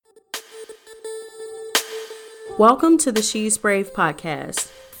Welcome to the She's Brave podcast,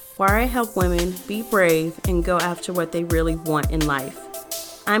 where I help women be brave and go after what they really want in life.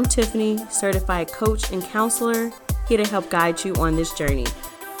 I'm Tiffany, certified coach and counselor, here to help guide you on this journey.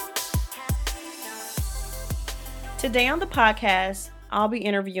 Today on the podcast, I'll be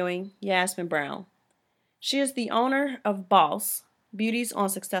interviewing Yasmine Brown. She is the owner of Beauties on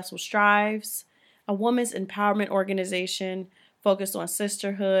Successful Strives, a women's empowerment organization focused on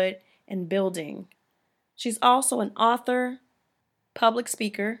sisterhood and building. She's also an author, public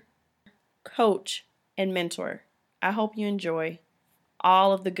speaker, coach, and mentor. I hope you enjoy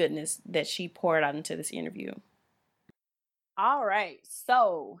all of the goodness that she poured out into this interview. All right.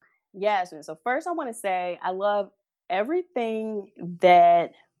 So, Yasmine, first I want to say I love everything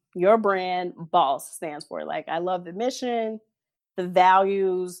that your brand Boss stands for. Like, I love the mission, the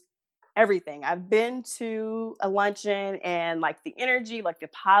values, everything. I've been to a luncheon and like the energy, like the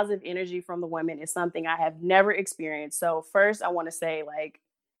positive energy from the women is something I have never experienced. So first I want to say like,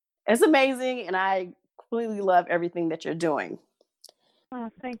 it's amazing. And I completely love everything that you're doing. Oh,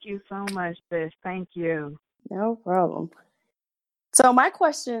 thank you so much, sis. Thank you. No problem. So my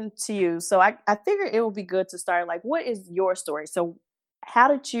question to you, I figured it would be good to start like, what is your story? So how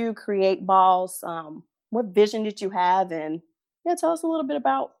did you create Boss? What vision did you have? And yeah, tell us a little bit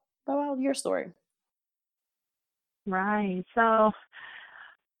about your story. Right. So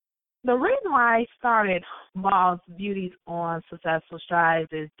the reason why I started Beauties on Successful Strives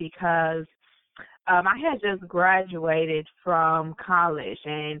is because I had just graduated from college,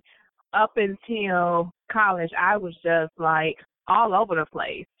 and up until college, I was just like all over the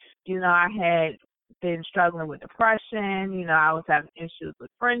place. You know, I had been struggling with depression. You know, I was having issues with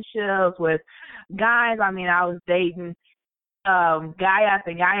friendships, with guys. I mean, I was dating guy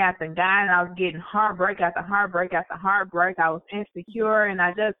after guy after guy, and I was getting heartbreak after heartbreak after heartbreak. I was insecure, and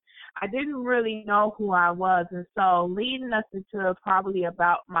I didn't really know who I was. And so leading us into probably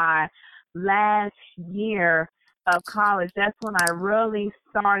about my last year of college, that's when I really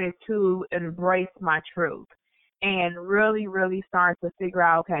started to embrace my truth and really, really start to figure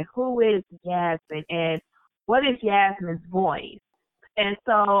out, okay, who is Yasmine and what is Yasmine's voice? And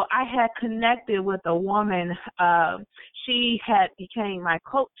so I had connected with a woman. She had became my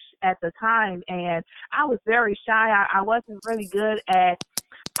coach at the time, and I was very shy. I wasn't really good at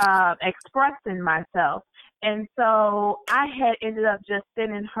expressing myself. And so I had ended up just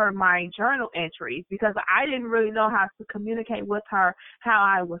sending her my journal entries because I didn't really know how to communicate with her how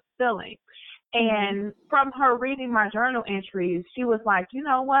I was feeling. And from her reading my journal entries, she was like, you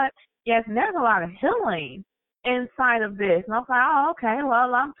know what? Yes, there's a lot of healing inside of this. And I was like, oh, okay,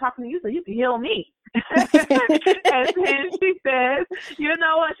 well, I'm talking to you so you can heal me. And then she says, you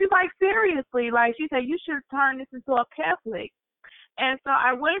know what? She's like, seriously, like she said, you should turn this into a pamphlet. And so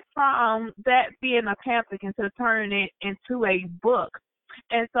I went from that being a pamphlet into turning it into a book.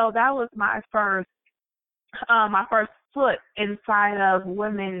 And so that was my first foot inside of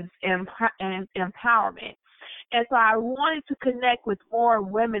women's empowerment. And so I wanted to connect with more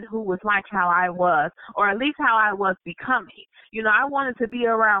women who was like how I was, or at least how I was becoming. You know, I wanted to be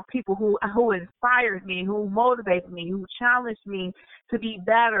around people who inspired me, who motivated me, who challenged me to be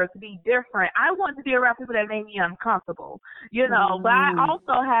better, to be different. I wanted to be around people that made me uncomfortable, you know. But I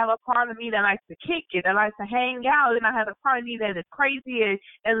also have a part of me that likes to kick it, that likes to hang out, and I have a part of me that is crazy and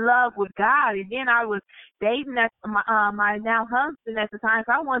in love with God. And then I was dating my now husband at the time,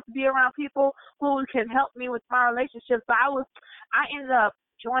 so I wanted to be around people who can help me with my relationship. So I ended up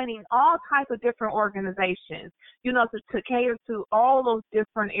joining all types of different organizations, you know, to cater to all those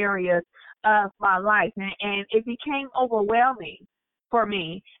different areas of my life. And it became overwhelming for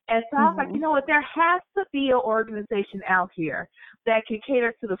me. And so I was like, you know what, there has to be an organization out here that can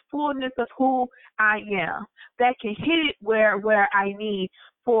cater to the fullness of who I am, that can hit it where I need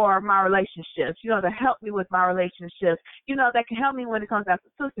for my relationships, you know, to help me with my relationships, you know, that can help me when it comes down to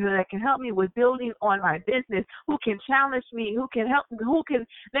sisterhood, that can help me with building on my business, who can challenge me, who can help me, who can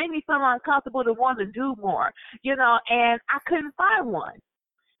make me feel uncomfortable to want to do more, you know, and I couldn't find one.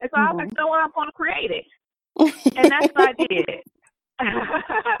 And so I was like, you know what, I'm going to create it. And that's what I did.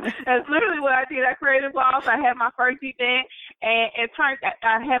 That's literally what I did. I created Boss. I had my first event, and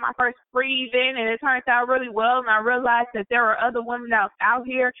I had my first free event, and it turned out really well. And I realized that there were other women that was out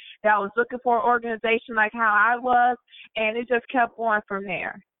here that was looking for an organization like how I was, and it just kept going from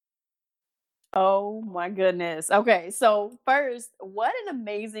there. Oh my goodness. Okay, so first, what an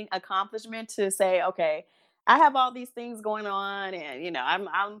amazing accomplishment to say, okay, I have all these things going on, and you know,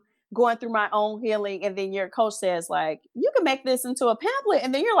 I'm going through my own healing, and then your coach says like, you can make this into a pamphlet,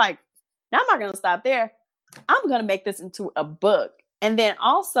 and then you're like, now I'm not going to stop there. I'm going to make this into a book. And then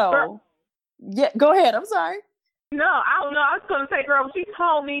also, yeah, go ahead. I'm sorry. No, I don't know. I was going to say, girl, when she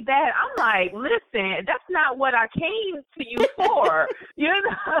told me that, I'm like, listen, that's not what I came to you for. You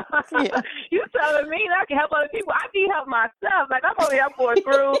know, Yeah. you telling me that I can help other people. I need help myself. Like, I'm over here going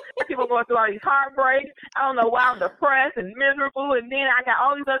through, people going through all these heartbreaks. I don't know why I'm depressed and miserable. And then I got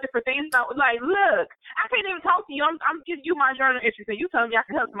all these other different things. And I was like, look, I can't even talk to you. I'm giving you my journal entries, and you telling me I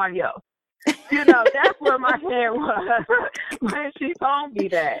can help somebody else. You know, that's where my head was when she told me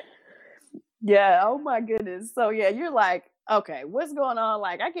that. Yeah. Oh my goodness. So yeah, you're like, okay, what's going on?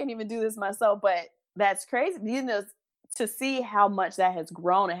 Like, I can't even do this myself, but that's crazy. You know, to see how much that has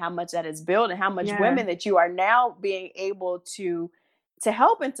grown and how much that has built and how much Yeah, women that you are now being able to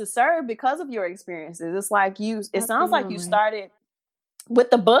help and to serve because of your experiences. It's like it sounds like you absolutely. started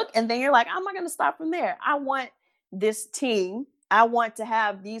with the book and then you're like, I'm not going to stop from there. I want this team. I want to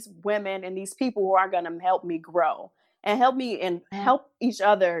have these women and these people who are going to help me grow and help me and help each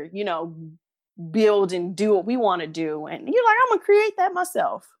other, you know, build and do what we want to do. And you're like, I'm gonna create that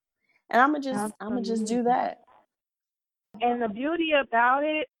myself. And I'm gonna just do Absolutely. that. And the beauty about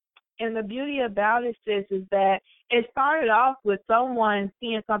it, sis, is that it started off with someone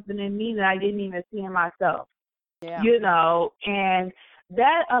seeing something in me that I didn't even see in myself. Yeah. You know, and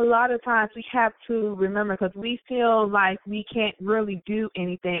that a lot of times we have to remember because we feel like we can't really do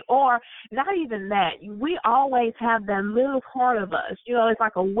anything, or not even that. We always have that little part of us, you know, it's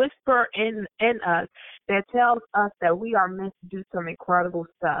like a whisper in us that tells us that we are meant to do some incredible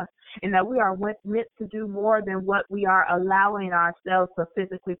stuff and that we are meant to do more than what we are allowing ourselves to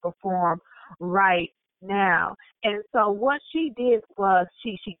physically perform right now. And so what she did was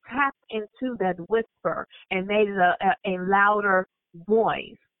she tapped into that whisper and made it a louder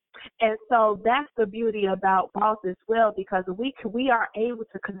voice. And so that's the beauty about Boss as well, because we are able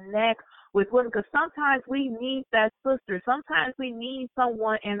to connect with women. Because sometimes we need that sister. Sometimes we need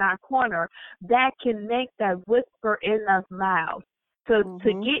someone in our corner that can make that whisper in us loud. To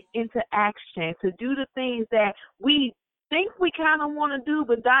Mm-hmm. get into action, to do the things that we think we kind of want to do,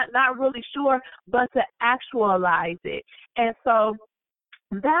 but not really sure, but to actualize it. And so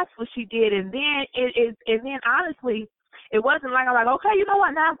that's what she did. And then and then honestly, it wasn't like I'm like, okay, you know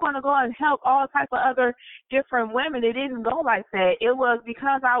what, now I'm going to go and help all type of other different women. It didn't go like that. It was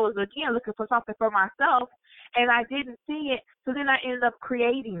because I was, again, looking for something for myself, and I didn't see it, so then I ended up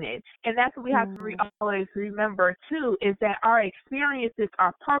creating it. And that's what we have to Mm-hmm. always remember, too, is that our experiences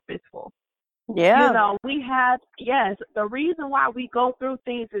are purposeful. You Yeah. know, we have, yes, the reason why we go through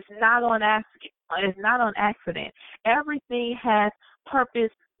things is not on accident. Everything has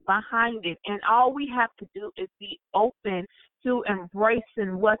purpose behind it, and all we have to do is be open to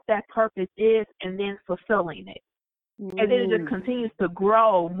embracing what that purpose is and then fulfilling it. And then it just Mm. continues to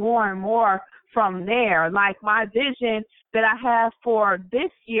grow more and more from there. Like my vision that I have for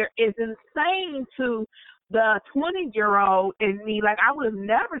this year is insane to the 20-year-old in me. Like I would have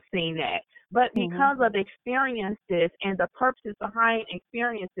never seen that. But Mm-hmm. because of experiences and the purposes behind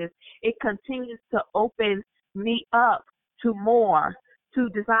experiences, it continues to open me up to more, to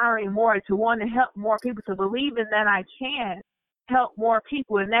desiring more, to want to help more people, to believing that I can help more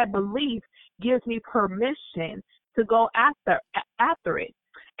people. And that belief gives me permission to go after it.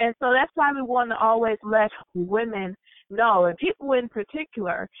 And so that's why we want to always let women know, and people in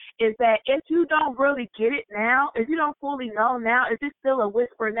particular, is that if you don't really get it now, if you don't fully know now, if it's still a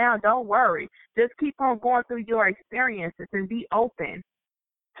whisper now, don't worry. Just keep on going through your experiences and be open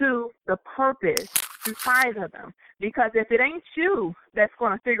to the purpose inside of them. Because if it ain't you that's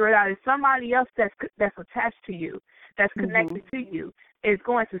going to figure it out, it's somebody else that's attached to you, that's Mm-hmm. connected to you, is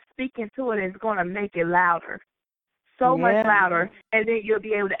going to speak into it and is going to make it louder, so much Yeah. louder, and then you'll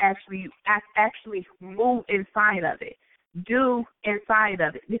be able to actually move inside of it, do inside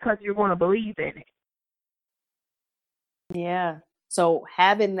of it, because you're going to believe in it. Yeah. So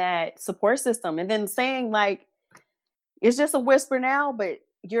having that support system and then saying like it's just a whisper now, but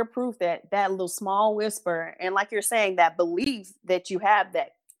you're proof that that little small whisper and like you're saying that belief that you have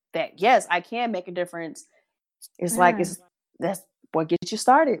that yes, I can make a difference. It's like Yeah, that's what gets you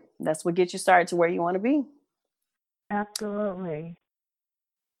started. That's what gets you started to where you want to be. absolutely.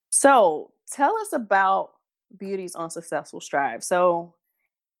 So tell us about Beauties on Successful Strive. So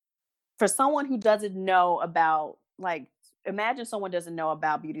for someone who doesn't know about like imagine someone doesn't know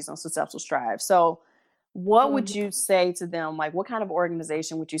about Beauties on Successful Strive. So what would Mhm. you say to them? Like what kind of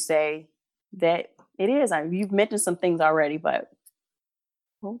organization would you say that it is? I mean, you've mentioned some things already, but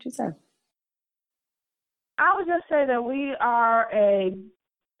what would you say? I would just say that we are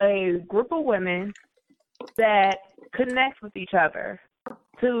a group of women that connect with each other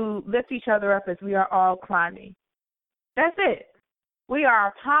to lift each other up as we are all climbing. That's it. We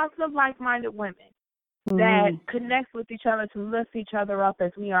are positive, like-minded women that Mm-hmm. connects with each other to lift each other up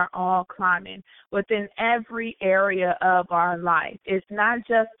as we are all climbing within every area of our life. It's not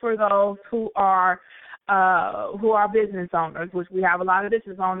just for those who are business owners, which we have a lot of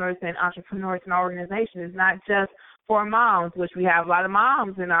business owners and entrepreneurs in our organization. It's not just for moms, which we have a lot of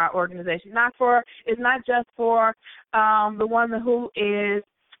moms in our organization. It's not just for the woman who is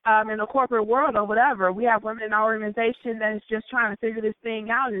in the corporate world or whatever. We have women in our organization that is just trying to figure this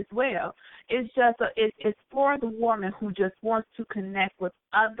thing out as well. It's for the woman who just wants to connect with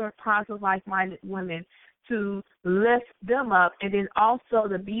other positive, like-minded women to lift them up, and then also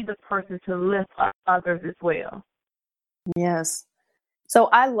to be the person to lift up others as well. Yes. So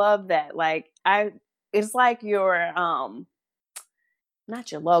I love that. It's like your,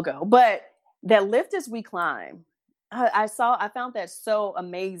 not your logo, but that lift as we climb. I found that so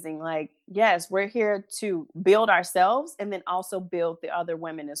amazing. Like, yes, we're here to build ourselves and then also build the other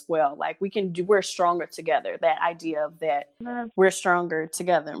women as well. Like we're stronger together. That idea of that we're stronger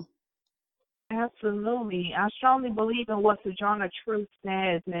together. Absolutely. I strongly believe in what Sojourner Truth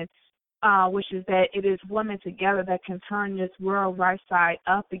says, and which is that it is women together that can turn this world right side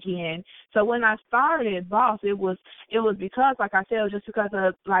up again. So when I started Boss, it was because, like I said, it was just because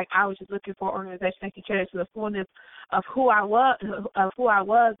of, like, I was just looking for an organization that could cater to the fullness of who I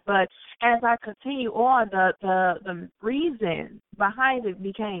was. But as I continue on, the reason behind it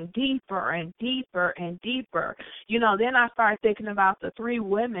became deeper and deeper and deeper. Then I started thinking about the three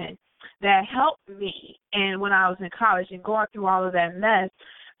women that helped me, and when I was in college and going through all of that mess,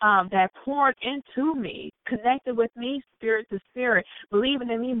 that poured into me, connected with me spirit to spirit, believing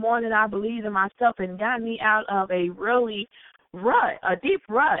in me more than I believed in myself, and got me out of a deep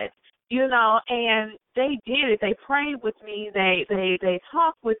rut, and they did it. They prayed with me, they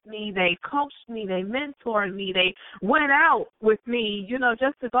talked with me, they coached me, they mentored me, they went out with me,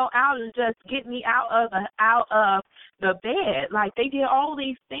 just to go out and just get me out of the bed. Like, they did all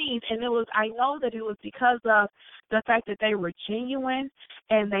these things, and I know that it was because of the fact that they were genuine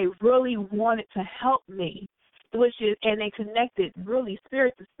and they really wanted to help me, and they connected really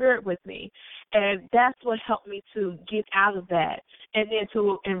spirit to spirit with me. And that's what helped me to get out of that and then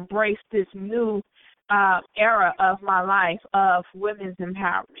to embrace this new era of my life of women's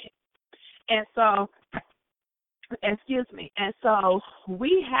empowerment. And so,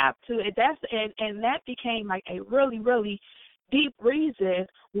 we have to, and that became like a really, really deep reason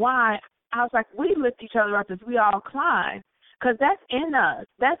why I was like, we lift each other up as we all climb. Because that's in us.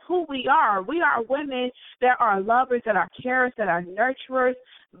 That's who we are. We are women that are lovers, that are carers, that are nurturers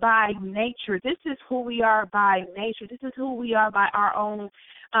by nature. This is who we are by nature. This is who we are by our own,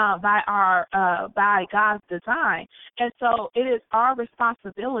 by God's design. And so it is our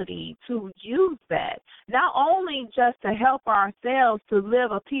responsibility to use that, not only just to help ourselves to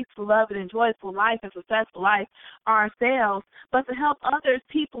live a peaceful, loving, and joyful life and successful life ourselves, but to help other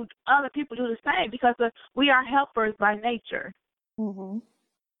people do the same, because we are helpers by nature. Mm-hmm.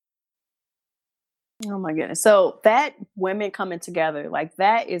 Oh my goodness. So that women coming together, like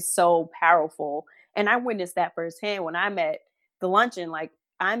that is so powerful. And I witnessed that firsthand when I'm at the luncheon. Like,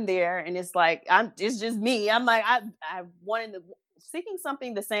 I'm there and it's like it's just me. I'm like, I wanted to seeking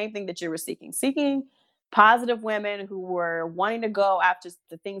something, the same thing that you were seeking positive women who were wanting to go after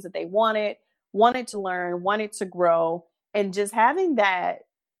the things that they wanted to learn, wanted to grow. And just having that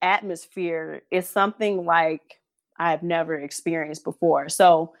atmosphere is something like I've never experienced before.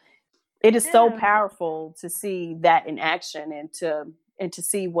 So it is so Yeah. powerful to see that in action and to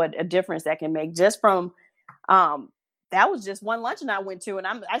see what a difference that can make just from that was just one luncheon I went to, and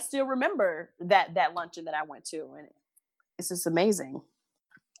I still remember that luncheon that I went to, and it's just amazing.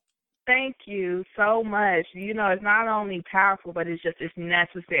 Thank you so much. It's not only powerful, but it's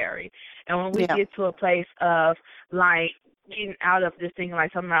necessary. And when we get to a place of, like, getting out of this thing,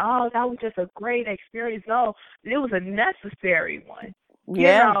 like something like, oh, that was just a great experience. No, it was a necessary one.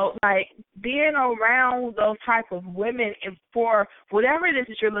 Yeah. Like, being around those type of women, and for whatever it is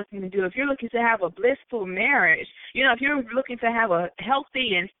that you're looking to do, if you're looking to have a blissful marriage, if you're looking to have a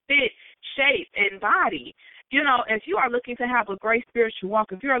healthy and fit shape and body, if you are looking to have a great spiritual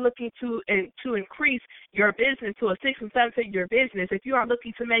walk, if you are looking to increase your business to a 6 and 7 figure business, if you are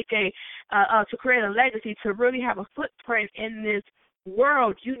looking to make to create a legacy, to really have a footprint in this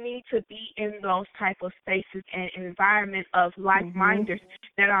world, you need to be in those type of spaces and environment of like-minders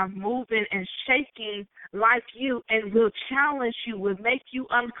that are moving and shaking like you and will challenge you, will make you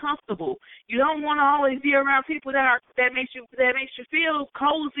uncomfortable. You don't want to always be around people that makes you feel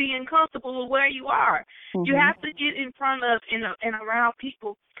cozy and comfortable with where you are. You have to get in front of and around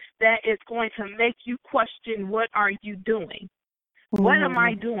people that is going to make you question, what are you doing? What am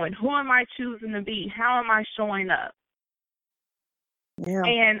I Mm-hmm. doing? Who am I choosing to be? How am I showing up? Yeah.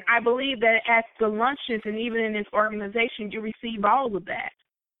 And I believe that at the lunches and even in this organization, you receive all of that.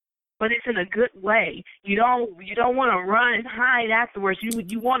 But it's in a good way. You don't want to run and hide afterwards.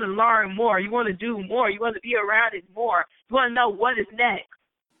 You want to learn more. You want to do more. You want to be around it more. You want to know what is next,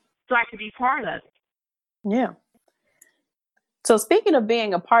 so I can be part of it. Yeah. So speaking of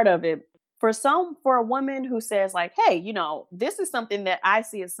being a part of it, for a woman who says like, hey, this is something that I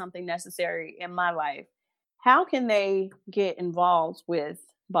see as something necessary in my life, how can they get involved with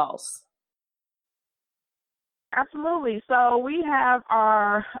Boss? Absolutely. So we have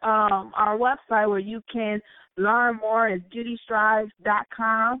our website where you can learn more at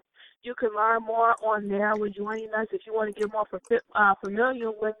beautystrives.com. You can learn more on there with joining us. If you want to get more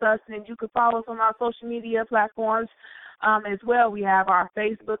familiar with us, then you can follow us on our social media platforms as well. We have our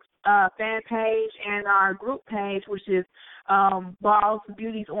Facebook fan page and our group page, which is Boss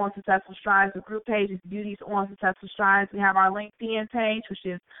Beauties on Successful Strides. The group page is Beauties on Successful Strides. We have our LinkedIn page, which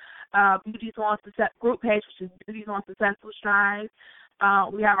is Beauties on group page, which is Beauties on Successful Strides.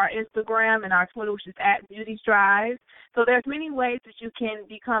 We have our Instagram and our Twitter, which is at Beauty Strives. So there's many ways that you can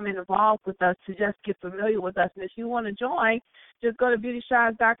become involved with us to just get familiar with us. And if you want to join, just go to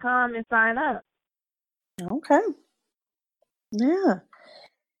beautystrives.com and sign up. Okay. Yeah.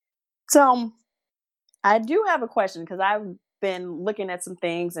 So I do have a question because I've been looking at some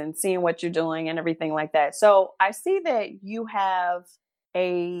things and seeing what you're doing and everything like that. So I see that you have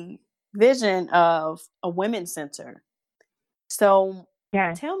a vision of a women's center. So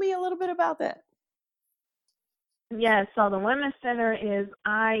Yeah. tell me a little bit about that. Yes, so the Women's Center is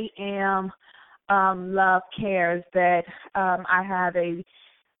I Am Love Cares, that I have a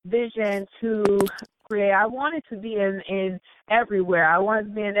vision to create. I want it to be in everywhere. I want it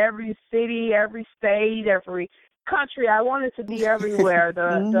to be in every city, every state, every country. I want it to be everywhere.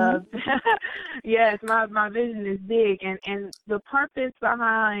 The yes, my vision is big, and the purpose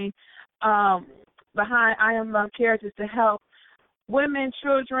behind I Am Love Cares is to help women,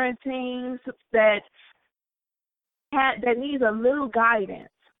 children, teens that needs a little guidance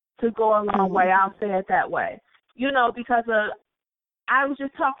to go a long way. I'll say it that way. Because I was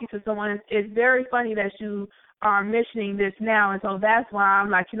just talking to someone. It's very funny that you are mentioning this now, and so that's why I'm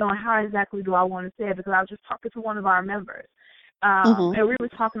like, how exactly do I want to say it? Because I was just talking to one of our members, and we were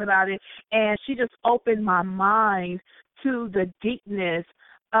talking about it, and she just opened my mind to the deepness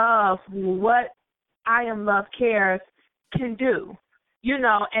of what I Am Love Cares can do.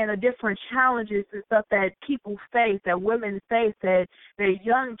 And the different challenges and stuff that people face, that women face, that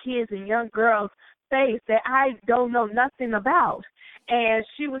young kids and young girls face that I don't know nothing about. And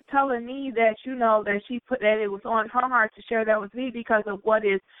she was telling me that, that she put that it was on her heart to share that with me because of what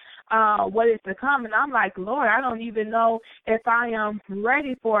is to come. And I'm like, Lord, I don't even know if I am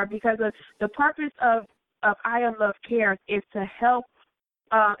ready for it, because of the purpose of I Am Love Cares is to help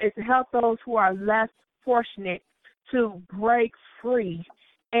those who are less fortunate to break free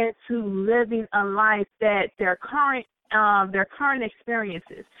into living a life that their current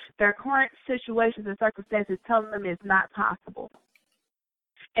experiences, their current situations and circumstances telling them is not possible.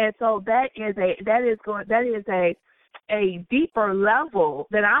 And so that is a deeper level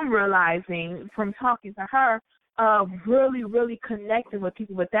that I'm realizing from talking to her, of really, really connecting with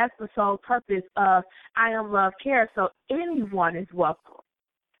people. But that's the sole purpose of I Am Love Care. So anyone is welcome.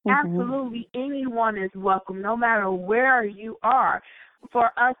 Absolutely anyone is welcome, no matter where you are,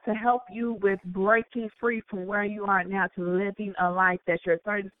 for us to help you with breaking free from where you are now to living a life that your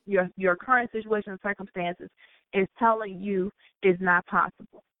current situation and circumstances is telling you is not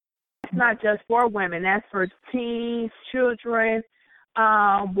possible. It's not just for women. That's for teens, children,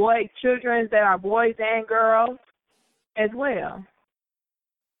 children that are boys and girls as well.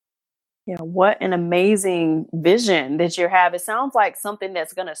 Yeah, what an amazing vision that you have. It sounds like something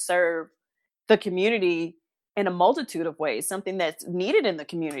that's going to serve the community in a multitude of ways, something that's needed in the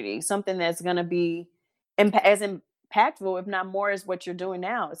community, something that's going to be as impactful, if not more, as what you're doing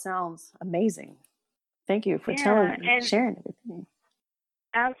now. It sounds amazing. Thank you for sharing everything.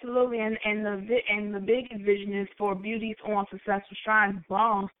 Absolutely, and the biggest vision is for Beauties on Successful Strides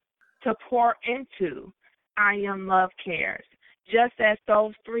Boss to pour into I Am Love Cares, just as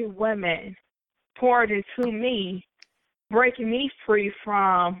those three women poured into me, breaking me free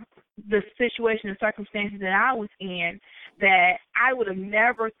from the situation and circumstances that I was in, that I would have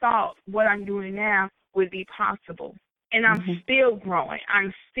never thought what I'm doing now would be possible. And I'm still growing.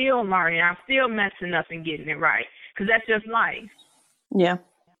 I'm still learning. I'm still messing up and getting it right, because that's just life. Yeah.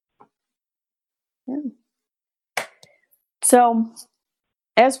 So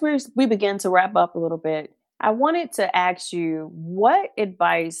as we begin to wrap up a little bit, I wanted to ask you, what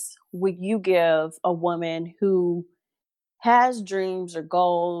advice would you give a woman who has dreams or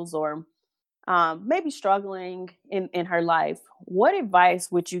goals or maybe struggling in her life? What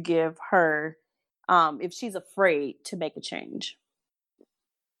advice would you give her if she's afraid to make a change?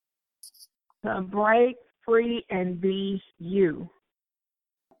 To break free and be you.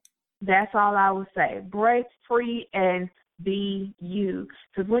 That's all I would say. Break free and be you.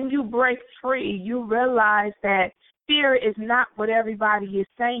 Because when you break free, you realize that fear is not what everybody is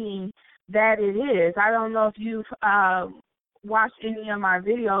saying that it is. I don't know if you've watched any of my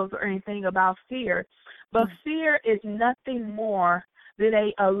videos or anything about fear, but fear is nothing more than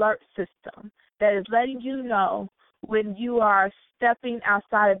a alert system that is letting you know when you are stepping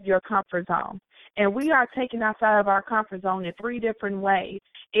outside of your comfort zone. And we are taking outside of our comfort zone in three different ways.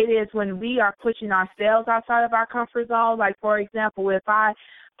 It is when we are pushing ourselves outside of our comfort zone. Like, for example, if I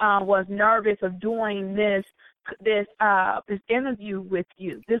was nervous of doing this interview with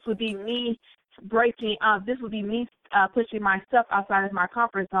you, this would be me pushing myself outside of my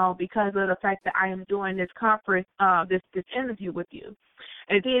comfort zone because of the fact that I am doing this this interview with you.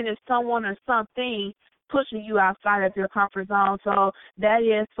 And then if someone or something pushing you outside of your comfort zone. So that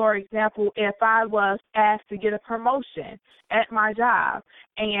is, for example, if I was asked to get a promotion at my job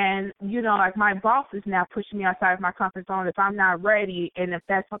and, like my boss is now pushing me outside of my comfort zone if I'm not ready and if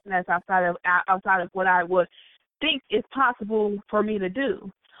that's something that's outside of what I would think is possible for me to do,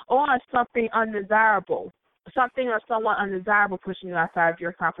 or something undesirable. Something or someone undesirable pushing you outside of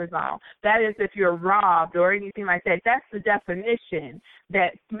your comfort zone. That is if you're robbed or anything like that. That's the definition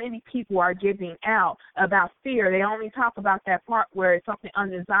that many people are giving out about fear. They only talk about that part where it's something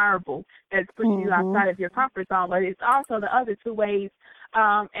undesirable that's pushing you outside of your comfort zone, but it's also the other two ways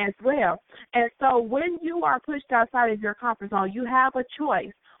as well. And so when you are pushed outside of your comfort zone, you have a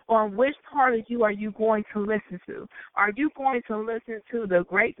choice on which part of you are you going to listen to. Are you going to listen to the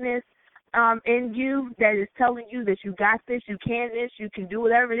greatness in you that is telling you that you got this, you can do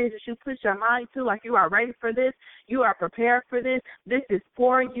whatever it is that you put your mind to, like you are ready for this, you are prepared for this is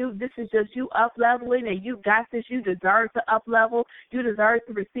for you, this is just you up-leveling, and you got this, you deserve to up-level, you deserve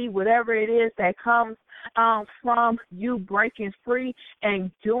to receive whatever it is that comes from you breaking free and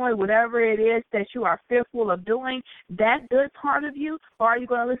doing whatever it is that you are fearful of doing, that good part of you, or are you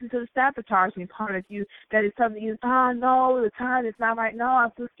going to listen to the sabotaging part of you that is telling you, oh, no, the time is not right, no,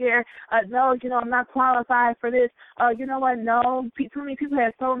 I'm too scared, no, I'm not qualified for this, you know what, no, too many people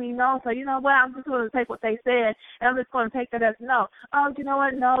have told me no, so you know what, I'm just going to take what they said, and I'm just going to take that as no. Oh, you know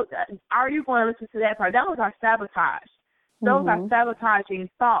what, no, are you going to listen to that part? That was our sabotage. Those are sabotaging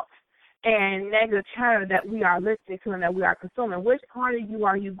thoughts and negative chatter that we are listening to and that we are consuming. Which part of you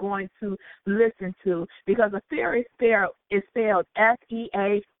are you going to listen to? Because the fear is spelled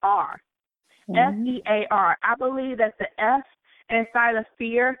F-E-A-R. F-E-A-R. I believe that the F inside of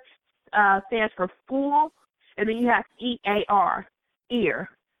fear stands for fool, and then you have E-A-R, ear.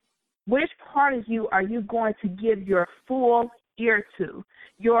 Which part of you are you going to give your full ear to?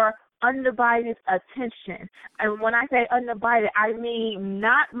 Your undivided attention. And when I say undivided, I mean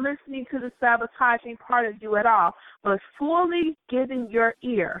not listening to the sabotaging part of you at all, but fully giving your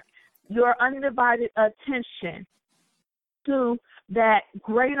ear, your undivided attention to that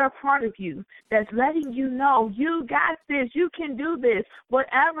greater part of you that's letting you know you got this, you can do this.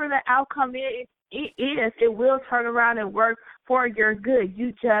 Whatever the outcome is, it will turn around and work for your good.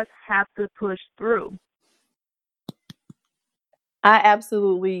 You just have to push through. I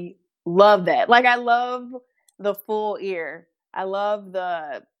absolutely love that. Like, I love the full ear. I love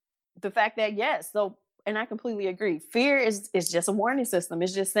the fact that, yes, so, and I completely agree. Fear is just a warning system.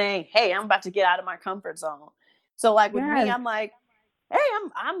 It's just saying, hey, I'm about to get out of my comfort zone. So like with me, I'm like, hey,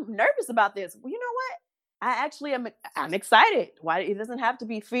 I'm nervous about this. Well, you know what? I'm excited. Why? It doesn't have to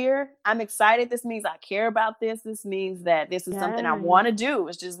be fear. I'm excited. This means I care about this. This means that this is something I want to do.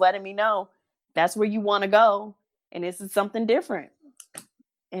 It's just letting me know that's where you want to go. And this is something different.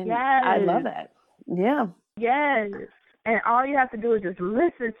 And I love that. Yeah. Yes. And all you have to do is just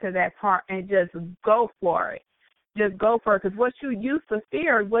listen to that part and just go for it. Just go for it. Because what you used to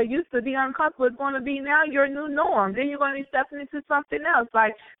fear, what used to be uncomfortable is going to be now your new norm. Then you're going to be stepping into something else.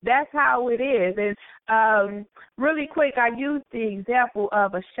 Like, that's how it is. And really quick, I use the example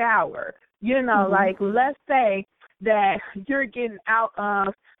of a shower. Like, let's say that you're getting out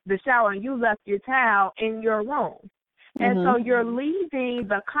of the shower and you left your towel in your room. And so you're leaving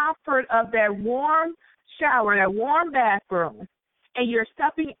the comfort of that warm shower, that warm bathroom, and you're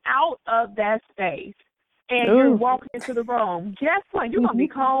stepping out of that space. and you're Ooh. walking into the room, guess what? You're going to be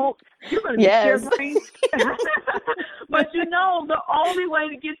cold. You're going to be Yes. shivering. But you know, the only way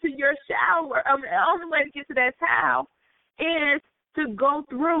to get to your shower, the only way to get to that towel is to go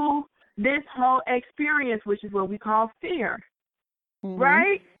through this whole experience, which is what we call fear,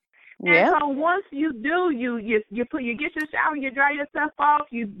 right? And Yeah. so once you do, you get your shower, you dry yourself off,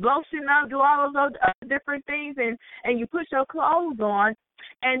 you lotion up, do all of those other different things, and you put your clothes on.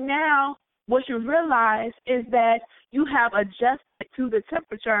 And now what you realize is that you have adjusted to the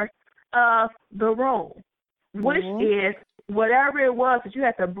temperature of the room, which is whatever it was that you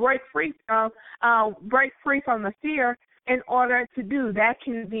had to break free from the fear in order to do. That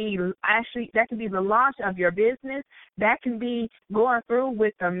can be the launch of your business. That can be going through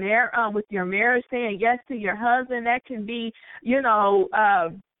with your marriage, saying yes to your husband. That can be,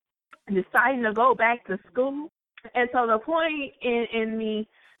 deciding to go back to school. And so the point in me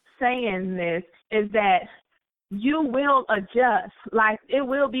saying this is that you will adjust. Like, it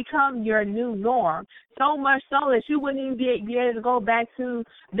will become your new norm, so much so that you wouldn't even be able to go back to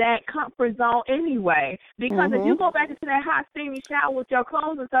that comfort zone anyway. Because if you go back into that hot, steamy shower with your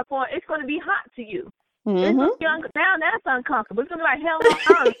clothes and stuff on, it's going to be hot to you. It's going to be now that's uncomfortable. It's going to be like hell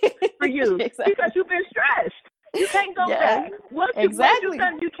on earth for you because you've been stressed. You can't go back. Once you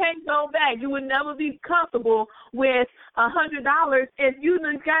can't go back. You would never be comfortable with $100 if you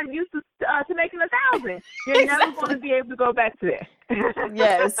got used to making $1,000. You're never going to be able to go back to that.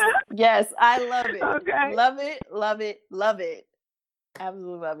 Yes, I love it. Okay. Love it.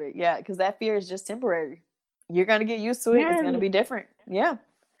 Absolutely love it. Yeah, because that fear is just temporary. You're going to get used to it. It's going to be different. Yeah.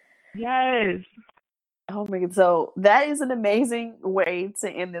 Yes. Oh my God. So that is an amazing way to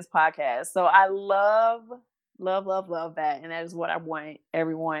end this podcast. So I love that. And that is what I want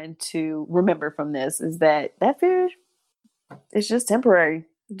everyone to remember from this, is that fear is just temporary.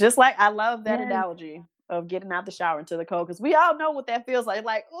 Just like, I love that analogy of getting out the shower into the cold, because we all know what that feels like.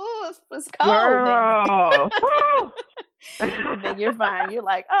 Like, oh, it's cold. Girl. And then you're fine. You're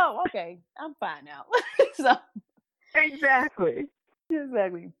like, oh, okay, I'm fine now. So Exactly.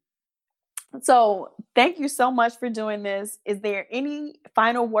 So thank you so much for doing this. Is there any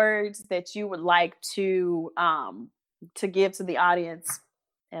final words that you would like to give to the audience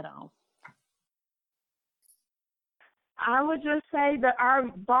at all? I would just say that our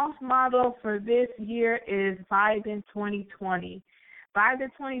boss motto for this year is Vibe in 2020. Vibe in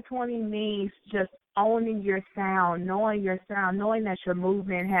 2020 means just owning your sound, knowing that your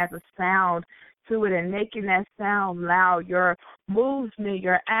movement has a sound to it, and making that sound loud. Your movement,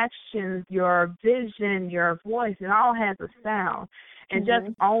 your actions, your vision, your voice, it all has a sound. And just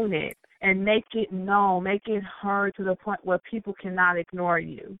own it and make it known, make it heard to the point where people cannot ignore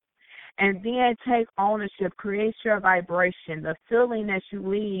you. And then take ownership, create your vibration, the feeling that you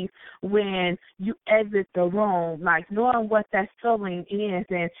leave when you exit the room, like knowing what that feeling is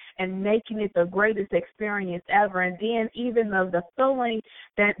and making it the greatest experience ever. And then even the feeling,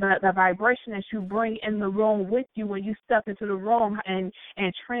 that the vibration that you bring in the room with you when you step into the room, and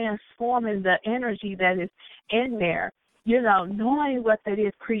transforming the energy that is in there. Knowing what that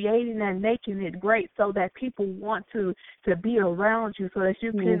is, creating and making it great so that people want to be around you, so that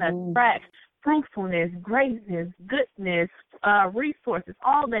you can attract fruitfulness, greatness, goodness, resources,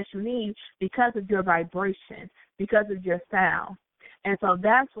 all that you need because of your vibration, because of your sound. And so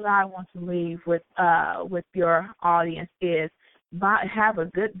that's what I want to leave with your audience is have a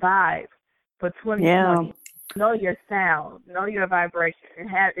good vibe for 2020. Yeah. Know your sound, know your vibration,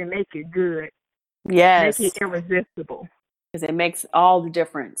 and make it good. Yes. Make it irresistible. Because it makes all the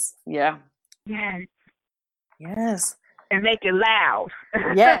difference. Yeah. Yes. Yes. And make it loud.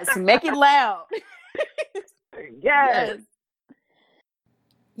 Yes. Make it loud. Yes.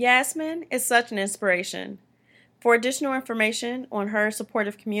 Yasmine is such an inspiration. For additional information on her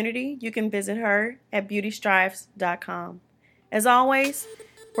supportive community, you can visit her at beautystrives.com. As always,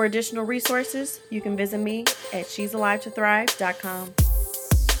 for additional resources, you can visit me at she'salive2thrive.com.